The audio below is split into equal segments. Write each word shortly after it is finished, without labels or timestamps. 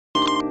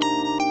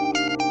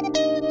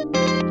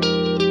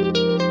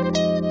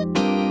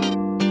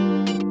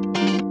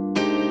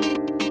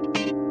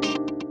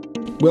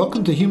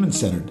Welcome to Human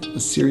Centered, a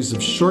series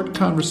of short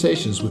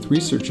conversations with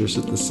researchers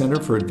at the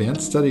Center for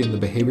Advanced Study in the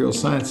Behavioral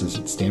Sciences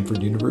at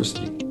Stanford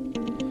University.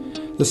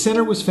 The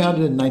center was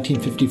founded in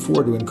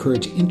 1954 to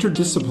encourage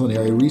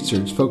interdisciplinary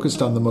research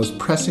focused on the most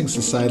pressing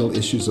societal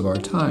issues of our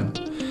time.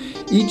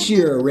 Each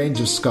year, a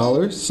range of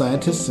scholars,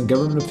 scientists, and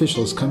government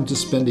officials come to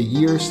spend a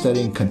year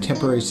studying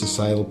contemporary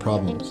societal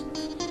problems.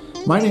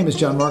 My name is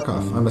John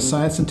Markoff. I'm a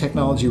science and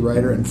technology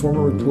writer and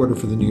former reporter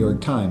for the New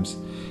York Times.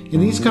 In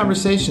these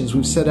conversations,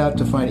 we've set out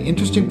to find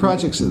interesting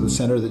projects at the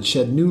center that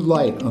shed new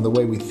light on the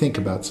way we think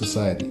about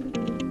society.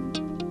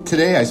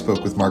 Today, I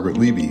spoke with Margaret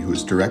Levi, who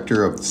is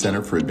director of the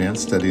Center for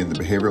Advanced Study in the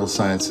Behavioral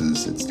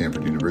Sciences at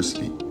Stanford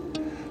University.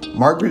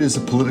 Margaret is a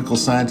political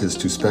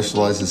scientist who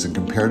specializes in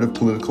comparative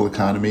political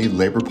economy,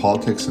 labor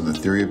politics, and the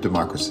theory of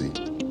democracy.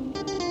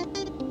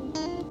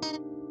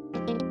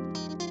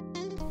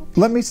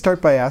 Let me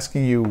start by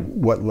asking you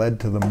what led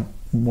to the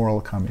Moral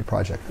Economy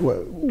Project.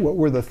 What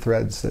were the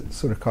threads that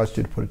sort of caused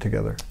you to put it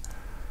together?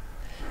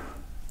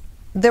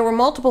 There were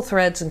multiple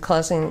threads in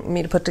causing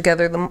me to put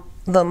together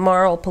the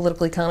Moral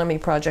Political Economy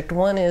Project.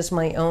 One is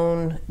my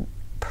own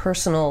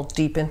personal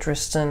deep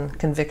interests and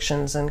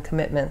convictions and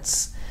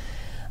commitments.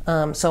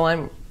 So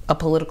I'm a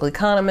political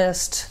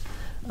economist,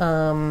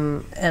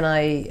 and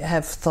I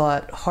have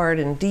thought hard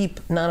and deep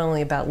not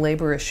only about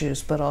labor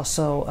issues, but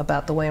also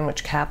about the way in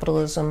which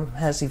capitalism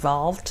has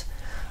evolved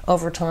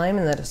over time,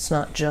 and that it's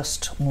not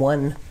just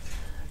one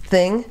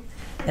thing,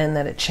 and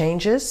that it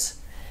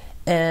changes.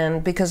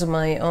 And because of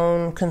my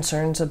own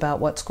concerns about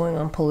what's going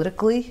on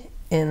politically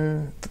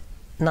in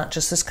not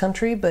just this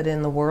country, but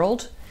in the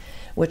world,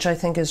 which I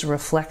think is a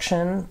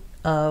reflection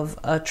of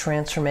a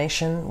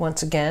transformation,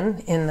 once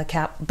again, in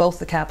both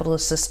the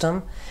capitalist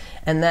system,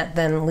 and that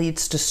then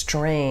leads to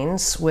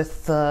strains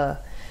with the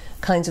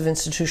kinds of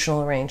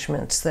institutional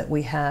arrangements that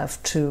we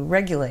have to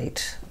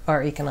regulate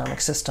our economic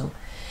system.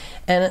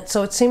 And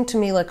so it seemed to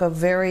me like a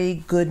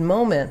very good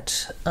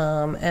moment,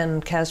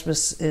 and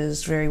CASBS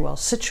is very well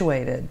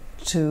situated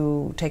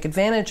to take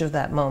advantage of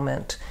that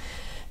moment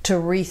to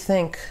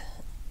rethink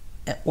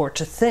or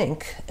to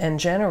think and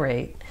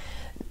generate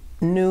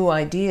new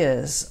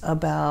ideas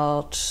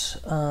about,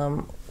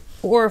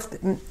 or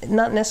if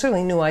not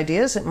necessarily new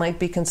ideas, it might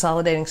be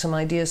consolidating some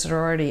ideas that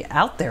are already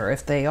out there,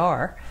 if they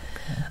are,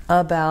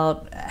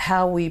 about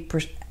how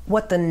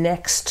what the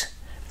next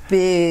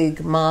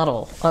big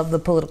model of the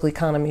political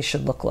economy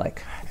should look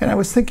like. And I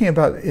was thinking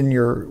about in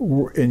your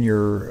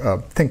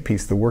think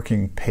piece, the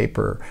working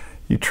paper,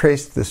 you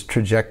traced this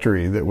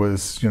trajectory that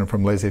was,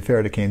 from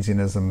laissez-faire to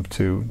Keynesianism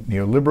to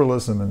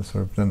neoliberalism, and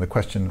sort of then the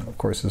question, of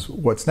course, is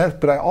what's next.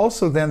 But I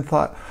also then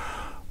thought,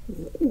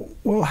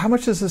 well, how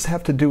much does this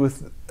have to do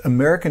with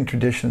American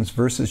traditions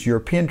versus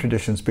European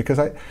traditions? Because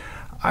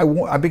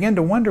I began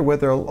to wonder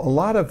whether a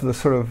lot of the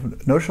sort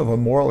of notion of a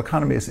moral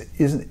economy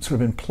isn't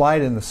sort of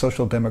implied in the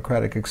social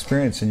democratic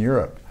experience in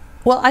Europe.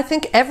 Well, I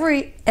think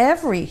every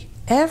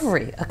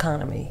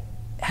economy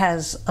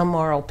has a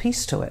moral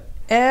piece to it.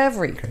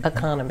 Every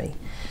economy,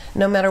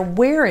 no matter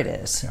where it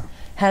is,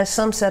 has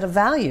some set of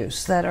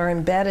values that are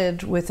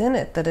embedded within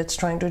it that it's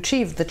trying to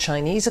achieve. The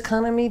Chinese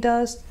economy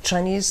does,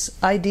 Chinese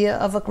idea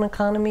of an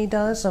economy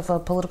does, of a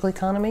political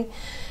economy.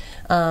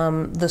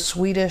 The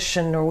Swedish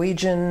and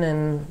Norwegian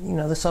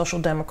and the social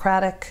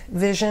democratic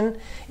vision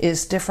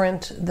is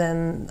different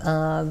than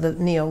the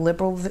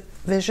neoliberal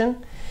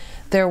vision.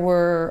 There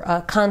were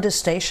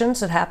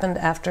contestations that happened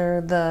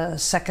after the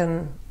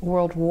Second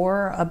World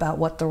War about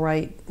what the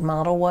right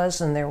model was,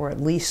 and there were at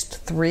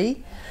least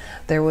three.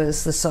 There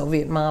was the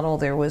Soviet model,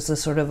 there was the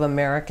sort of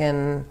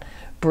American,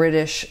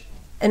 British,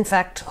 in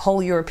fact,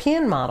 whole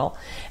European model,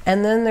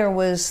 and then there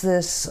was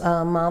this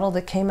model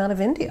that came out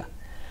of India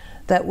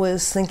that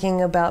was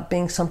thinking about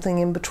being something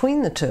in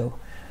between the two.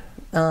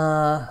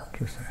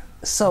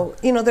 So,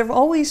 there have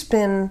always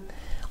been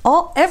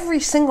every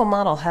single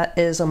model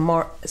is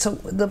so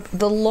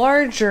the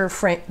larger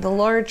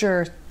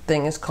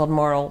thing is called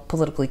moral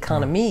political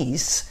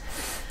economies,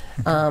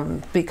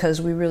 because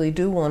we really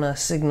do want to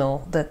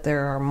signal that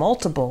there are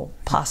multiple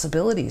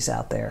possibilities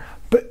out there.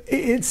 But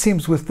it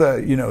seems with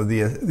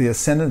the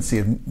ascendancy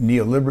of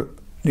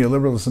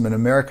neoliberalism in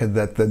America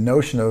that the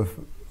notion of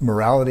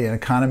morality and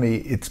economy,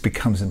 it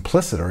becomes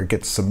implicit or it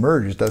gets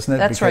submerged, doesn't it?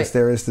 That's because right.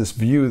 There is this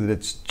view that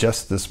it's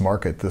just this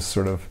market, this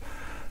sort of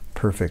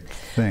perfect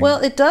thing.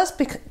 Well, it does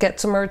get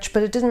submerged,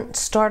 but it didn't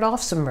start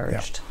off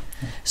submerged.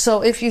 Yeah.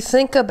 So if you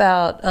think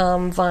about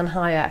von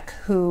Hayek,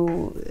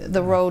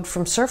 the road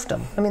from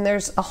serfdom,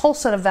 there's a whole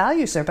set of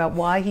values there about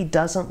why he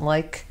doesn't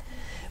like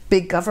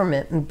big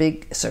government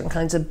and certain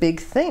kinds of big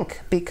think,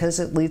 because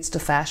it leads to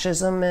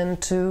fascism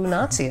and to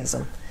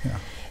Nazism. Yeah.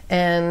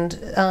 And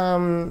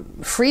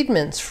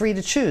Friedman's Free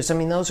to Choose.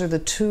 Those are the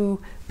two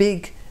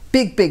big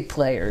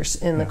players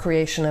in the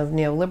creation of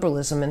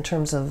neoliberalism in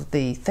terms of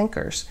the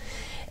thinkers.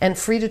 And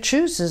Free to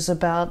Choose is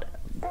about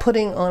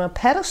putting on a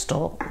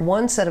pedestal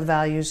one set of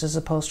values as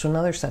opposed to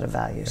another set of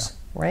values,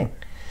 right?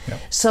 Yeah.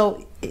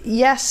 So,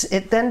 yes,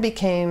 it then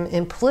became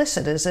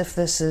implicit as if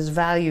this is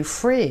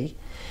value-free,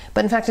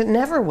 but in fact it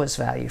never was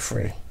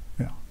value-free.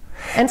 Yeah.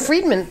 And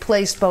Friedman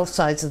placed both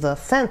sides of the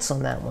fence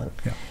on that one.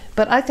 Yeah.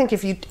 But I think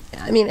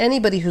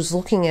anybody who's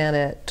looking at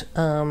it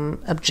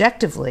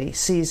objectively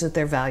sees that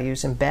there are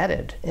values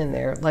embedded in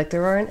there, like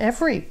there are in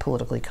every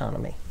political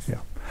economy. Yeah.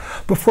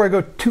 Before I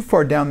go too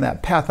far down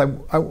that path, I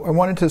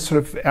wanted to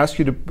sort of ask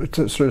you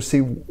to sort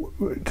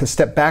of to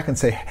step back and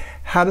say,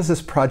 how does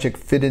this project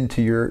fit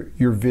into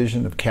your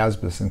vision of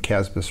CASBS and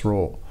CASBS'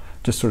 role?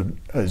 Just sort of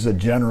as a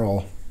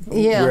general,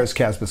 where's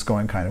CASBS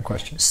going kind of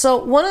question. So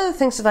one of the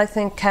things that I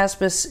think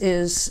CASBS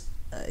is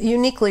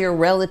uniquely or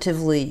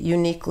relatively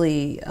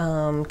uniquely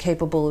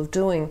capable of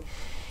doing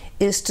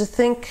is to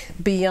think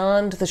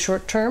beyond the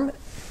short term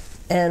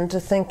and to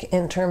think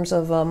in terms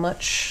of a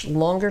much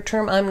longer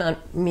term. I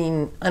don't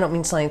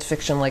mean science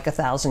fiction like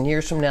 1,000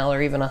 years from now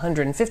or even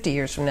 150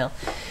 years from now,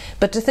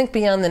 but to think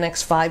beyond the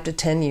next 5 to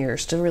 10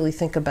 years, to really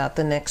think about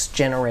the next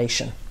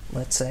generation,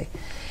 let's say.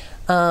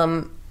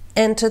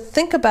 And to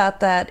think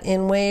about that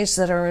in ways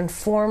that are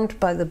informed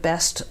by the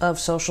best of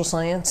social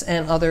science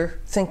and other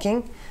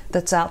thinking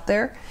that's out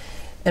there,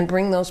 and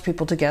bring those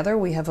people together.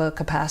 We have a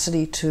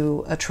capacity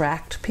to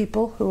attract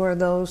people who are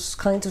those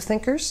kinds of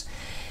thinkers,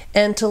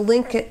 and to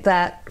link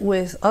that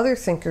with other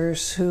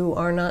thinkers who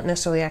are not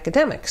necessarily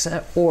academics,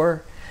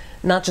 or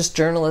not just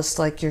journalists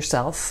like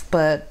yourself,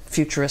 but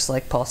futurists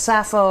like Paul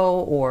Sappho,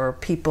 or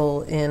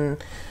people in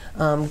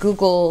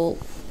Google,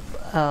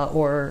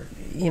 or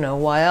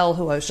Wael,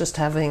 who I was just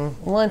having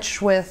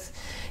lunch with,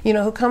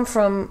 who come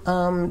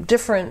from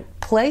different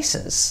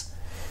places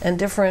and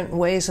different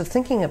ways of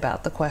thinking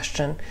about the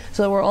question,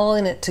 so that we're all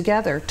in it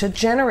together to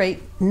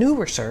generate new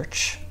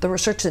research, the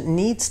research that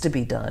needs to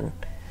be done,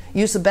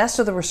 use the best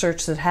of the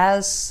research that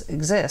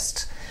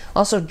exists,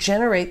 also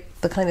generate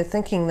the kind of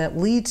thinking that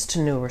leads to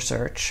new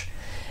research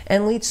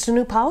and leads to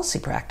new policy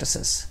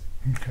practices.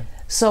 Okay.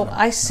 So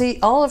I see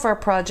all of our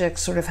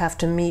projects sort of have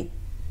to meet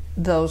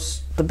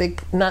the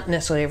big, not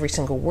necessarily every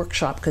single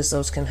workshop, because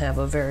those can have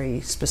a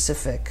very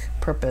specific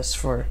purpose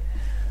for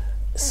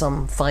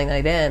some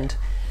finite end,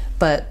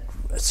 but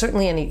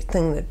certainly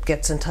anything that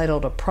gets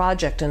entitled a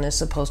project and is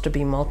supposed to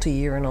be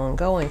multi-year and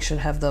ongoing should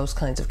have those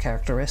kinds of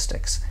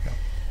characteristics. Yeah.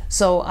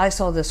 So I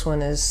saw this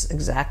one as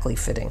exactly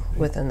fitting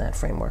within that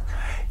framework.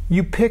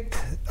 You picked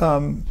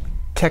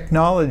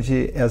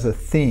technology as a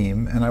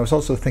theme, and I was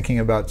also thinking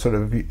about sort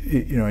of,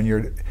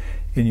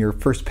 in your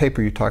first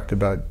paper you talked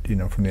about,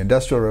 from the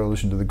Industrial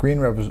Revolution to the Green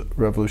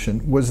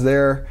Revolution. Is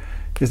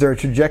there a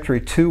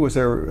trajectory too? Was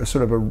there a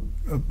sort of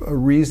a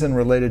reason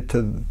related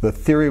to the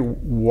theory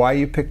why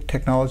you picked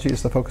technology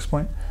as the focus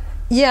point?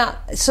 Yeah,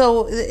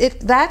 so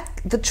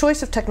the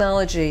choice of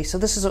technology, so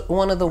this is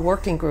one of the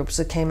working groups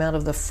that came out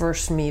of the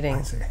first meeting.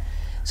 I see.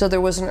 So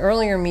there was an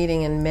earlier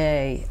meeting in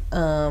May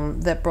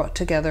that brought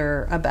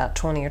together about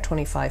 20 or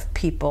 25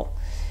 people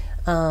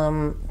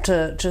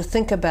to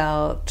think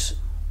about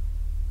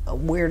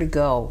where to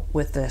go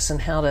with this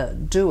and how to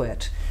do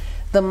it.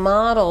 The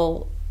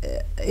model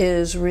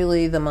is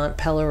really the Mont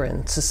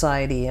Pelerin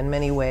Society in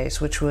many ways,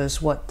 which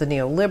was what the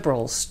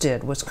neoliberals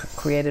did, was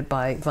created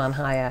by von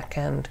Hayek,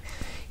 and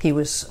he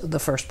was the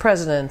first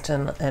president,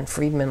 and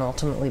Friedman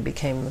ultimately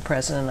became the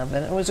president of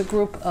it. It was a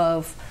group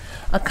of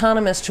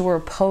economists who were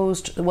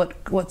opposed.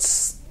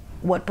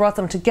 What brought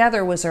them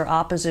together was their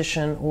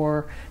opposition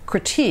or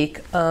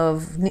critique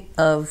of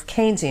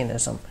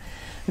Keynesianism.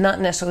 Not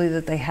necessarily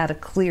that they had a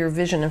clear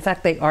vision. In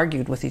fact, they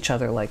argued with each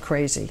other like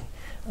crazy.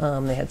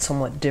 They had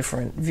somewhat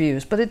different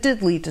views, but it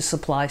did lead to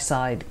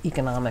supply-side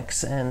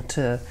economics and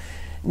to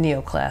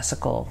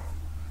neoclassical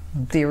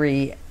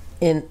theory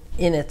in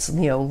its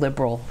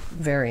neoliberal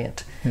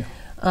variant. Yeah.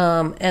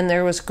 And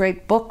there was a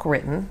great book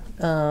written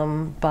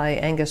by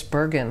Angus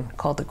Bergen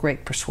called The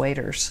Great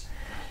Persuaders,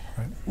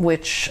 right,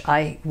 which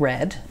I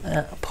read.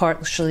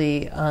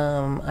 Partially,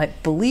 I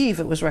believe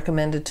it was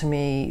recommended to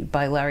me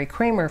by Larry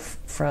Kramer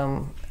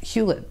from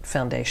Hewlett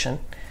Foundation,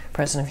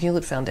 president of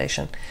Hewlett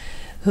Foundation,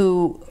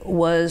 who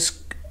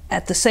was,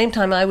 at the same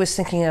time I was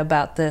thinking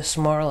about this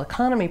moral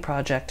economy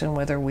project and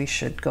whether we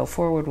should go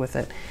forward with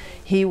it,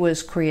 he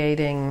was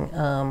creating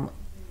a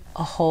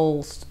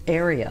whole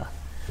area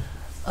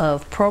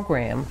of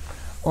program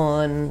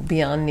on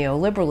beyond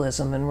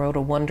neoliberalism, and wrote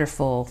a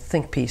wonderful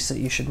think piece that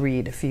you should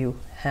read if you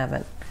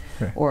haven't,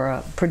 okay, or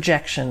a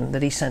projection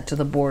that he sent to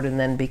the board and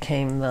then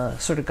became the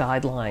sort of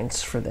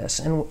guidelines for this.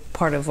 And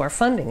part of our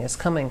funding is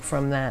coming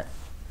from that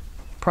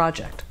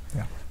project,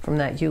 yeah, from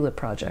that Hewlett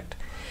project.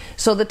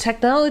 So the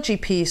technology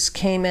piece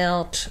came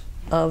out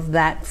of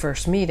that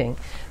first meeting,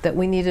 that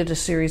we needed a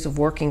series of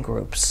working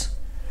groups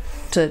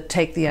to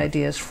take the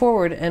ideas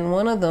forward, and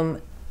one of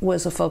them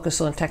was a focus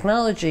on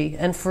technology,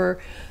 and for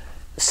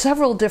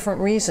several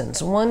different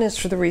reasons. One is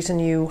for the reason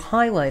you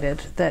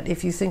highlighted, that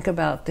if you think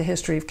about the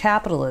history of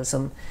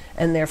capitalism,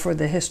 and therefore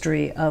the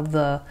history of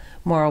the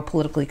moral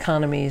political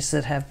economies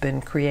that have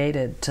been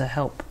created to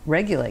help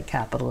regulate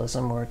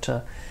capitalism or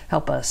to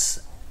help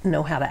us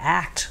know how to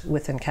act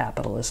within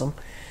capitalism,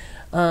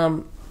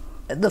 the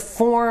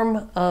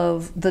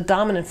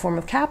dominant form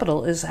of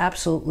capital is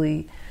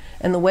absolutely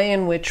And the way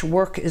in which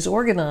work is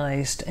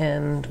organized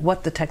and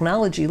what the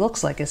technology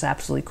looks like is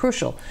absolutely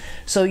crucial.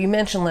 So you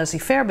mentioned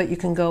laissez-faire, but you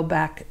can go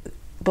back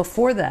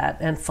before that,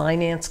 and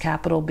finance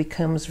capital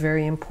becomes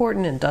very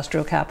important.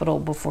 Industrial capital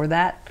before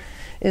that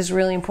is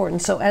really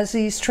important. So as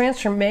these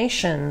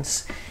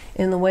transformations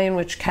in the way in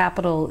which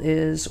capital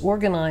is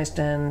organized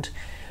and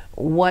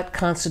what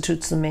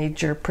constitutes the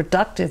major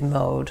productive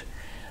mode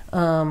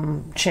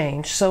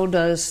change, so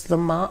does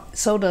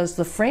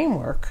the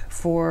framework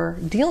for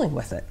dealing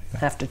with it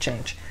have to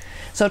change.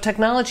 So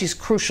technology is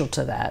crucial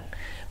to that,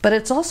 but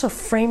it's also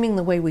framing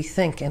the way we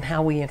think and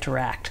how we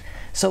interact.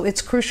 So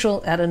it's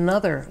crucial at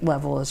another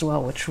level as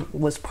well, which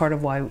was part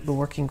of why the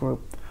working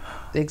group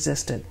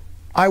existed.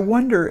 I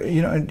wonder,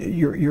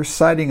 your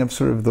citing of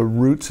sort of the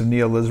roots of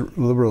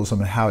neoliberalism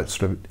and how it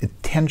sort of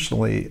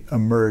intentionally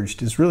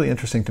emerged is really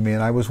interesting to me.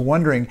 And I was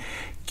wondering,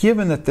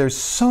 given that there's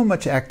so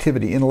much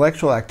activity,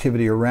 intellectual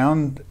activity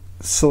around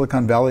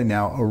Silicon Valley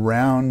now,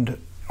 around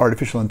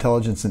artificial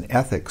intelligence and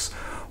ethics,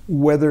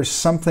 whether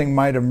something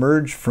might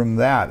emerge from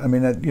that. I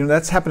mean,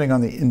 that's happening on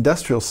the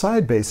industrial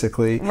side,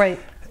 basically. Right.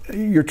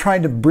 You're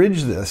trying to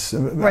bridge this.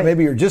 Right.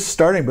 Maybe you're just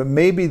starting, but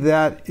maybe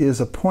that is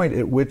a point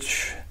at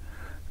which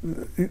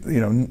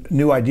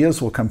new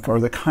ideas will come from, or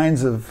the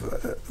kinds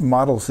of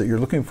models that you're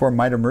looking for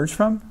might emerge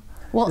from?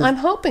 Well, I'm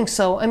hoping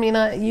so. I mean,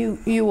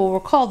 you will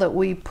recall that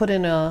we put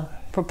in a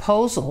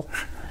proposal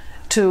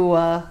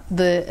to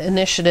the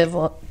initiative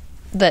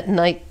that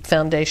Knight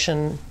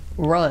Foundation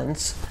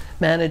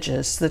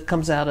manages, that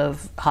comes out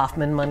of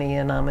Hoffman money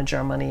and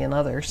Amajar money and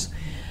others,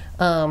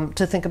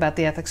 to think about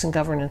the ethics and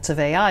governance of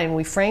AI, and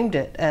we framed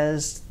it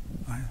as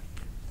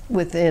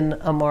within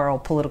a moral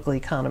political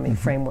economy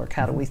framework.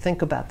 How do we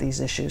think about these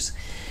issues?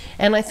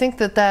 And I think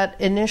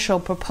that initial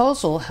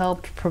proposal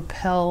helped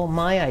propel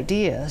my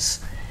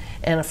ideas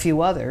and a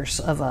few others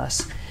of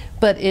us,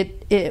 but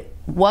it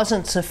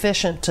wasn't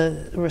sufficient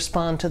to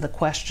respond to the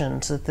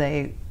questions that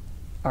they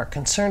are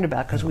concerned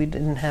about, because we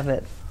didn't have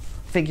it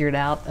figured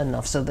out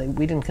enough, so that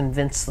we didn't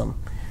convince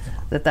them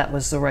that that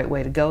was the right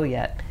way to go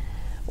yet.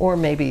 Or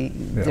maybe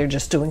they're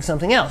just doing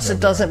something else. It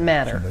doesn't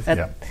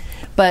matter.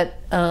 But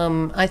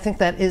I think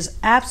that is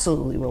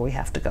absolutely where we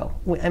have to go.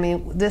 I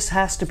mean, this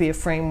has to be a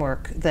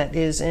framework that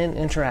is in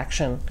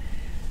interaction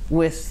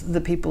with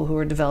the people who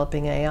are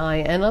developing AI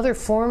and other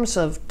forms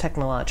of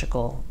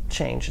technological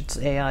change.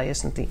 AI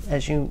isn't the,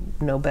 as you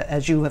know,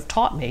 as you have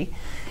taught me,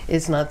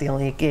 is not the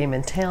only game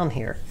in town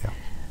here.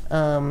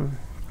 One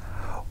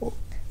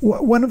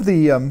of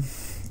the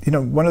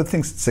one of the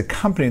things that's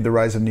accompanied the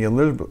rise of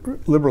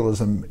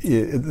neoliberalism,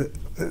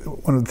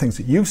 one of the things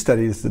that you've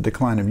studied is the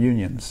decline of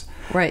unions.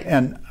 Right.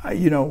 And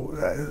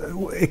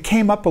it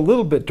came up a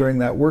little bit during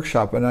that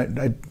workshop,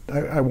 and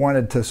I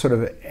wanted to sort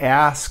of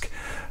ask,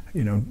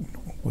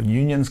 will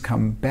unions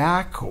come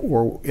back,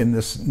 or in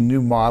this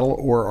new model,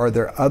 or are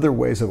there other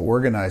ways of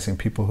organizing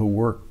people who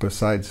work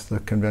besides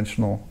the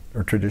conventional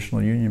or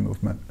traditional union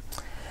movement?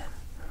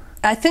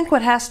 I think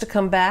what has to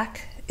come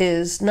back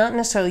is not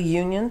necessarily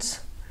unions.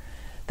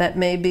 That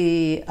may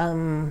be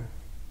a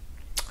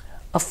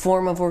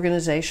form of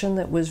organization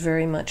that was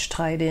very much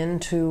tied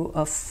into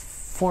a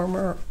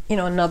former,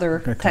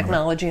 another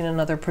technology and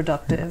another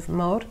productive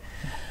mode.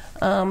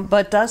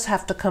 But does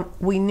have to come.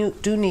 We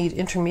do need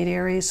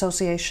intermediary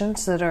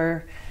associations that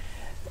are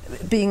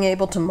being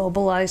able to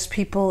mobilize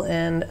people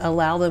and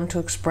allow them to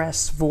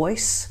express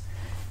voice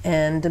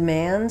and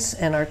demands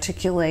and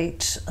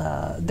articulate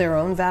their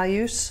own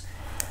values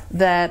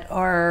that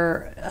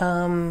are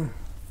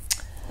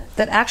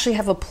that actually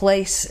have a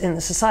place in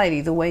the society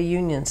the way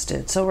unions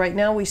did. So right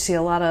now we see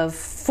a lot of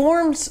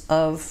forms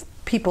of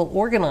people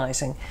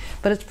organizing,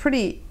 but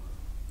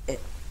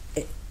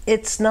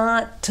it's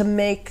not to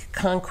make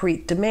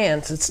concrete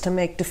demands, it's to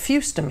make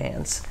diffuse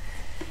demands.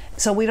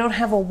 So we don't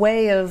have a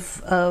way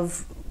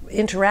of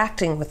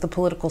interacting with the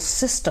political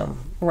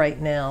system right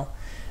now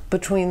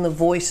between the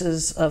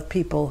voices of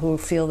people who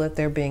feel that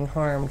they're being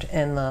harmed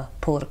and the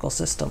political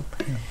system.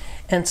 Yeah.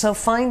 And so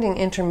finding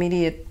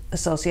intermediate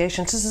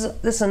associations,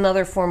 this is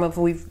another form of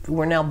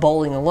we're now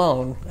bowling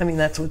alone. I mean,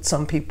 that's what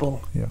some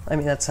people, I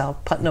mean, that's how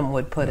Putnam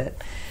would put it.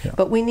 Yeah.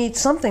 But we need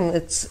something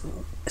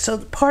so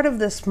part of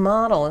this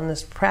model and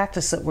this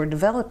practice that we're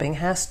developing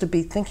has to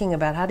be thinking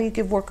about, how do you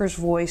give workers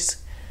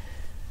voice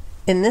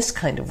in this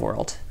kind of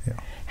world? Yeah.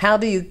 How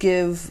do you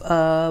give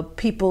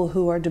people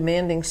who are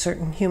demanding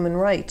certain human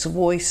rights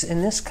voice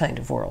in this kind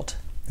of world?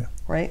 Yeah.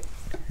 Right?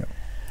 Yeah.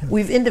 Yeah.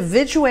 We've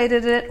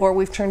individuated it, or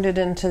we've turned it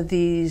into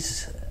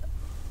these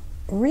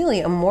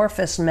really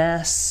amorphous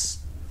mass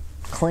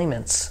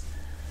claimants.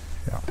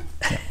 Yeah.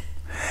 Yeah.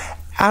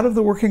 Out of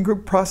the working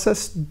group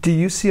process, do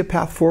you see a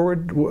path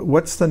forward?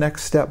 What's the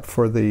next step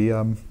for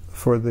the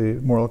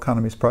Moral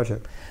Economies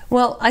project?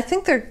 Well, I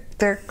think there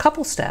are a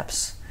couple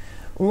steps.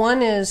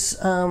 One is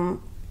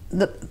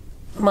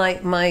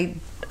my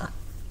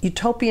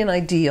utopian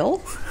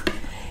ideal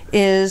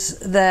is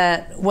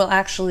that we'll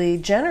actually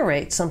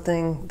generate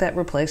something that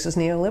replaces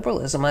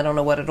neoliberalism. I don't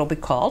know what it'll be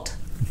called.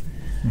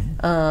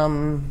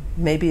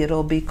 Maybe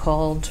it'll be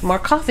called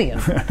Markovian.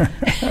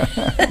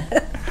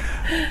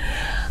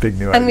 big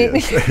new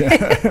ideas.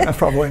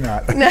 Probably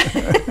not.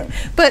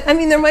 But I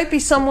mean, there might be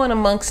someone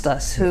amongst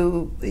us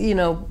who,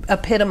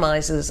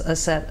 epitomizes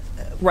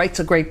writes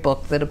a great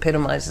book that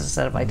epitomizes a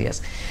set of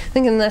ideas. I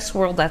think in this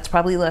world that's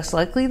probably less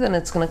likely. Then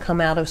it's going to come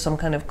out of some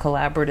kind of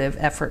collaborative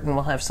effort, and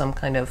we'll have some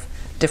kind of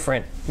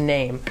different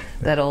name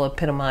that'll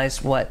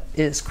epitomize what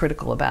is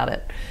critical about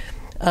it.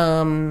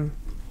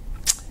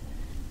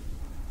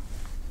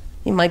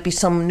 It might be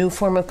some new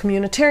form of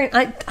communitarian.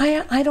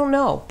 I don't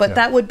know, but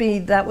that would be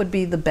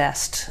the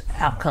best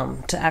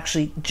outcome, to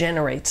actually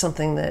generate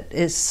something that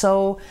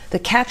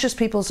catches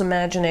people's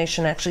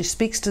imagination, actually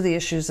speaks to the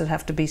issues that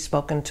have to be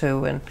spoken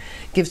to, and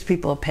gives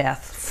people a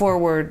path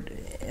forward,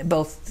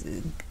 both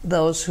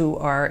those who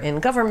are in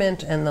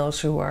government and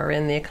those who are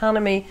in the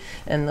economy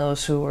and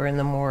those who are in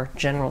the more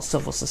general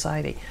civil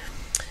society.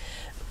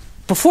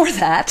 Before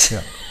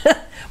that,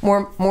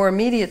 more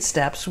immediate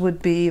steps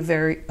would be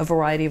a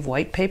variety of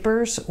white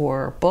papers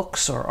or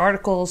books or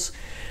articles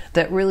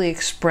that really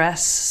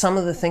express some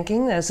of the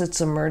thinking as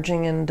it's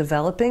emerging and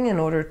developing, in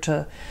order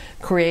to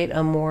create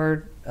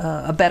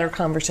a better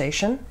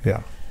conversation.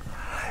 Yeah.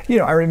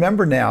 I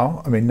remember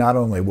now, not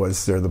only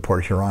was there the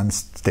Port Huron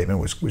statement,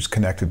 which was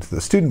connected to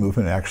the student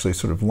movement and actually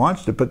sort of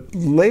launched it, but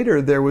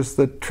later there was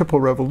the Triple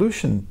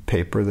Revolution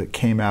paper that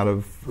came out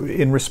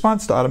in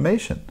response to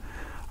automation.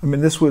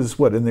 This was,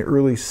 in the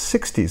early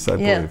 60s, I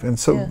believe. And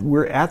so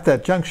we're at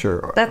that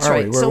juncture. That's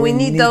right. So we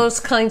need those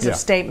kinds of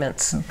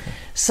statements. Okay.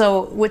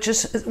 So, which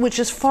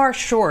is far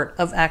short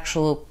of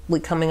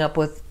actually coming up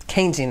with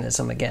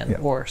Keynesianism again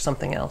or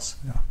something else.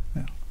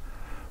 Yeah.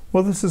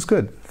 Well, this is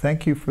good.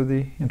 Thank you for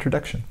the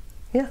introduction.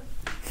 Yeah.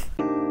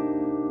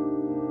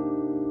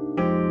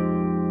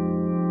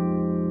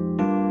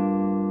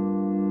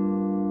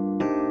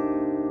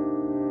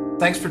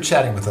 Thanks for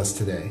chatting with us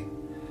today.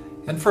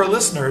 And for our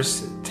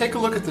listeners, take a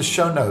look at the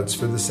show notes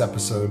for this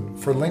episode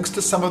for links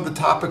to some of the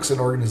topics and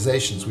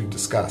organizations we've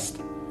discussed.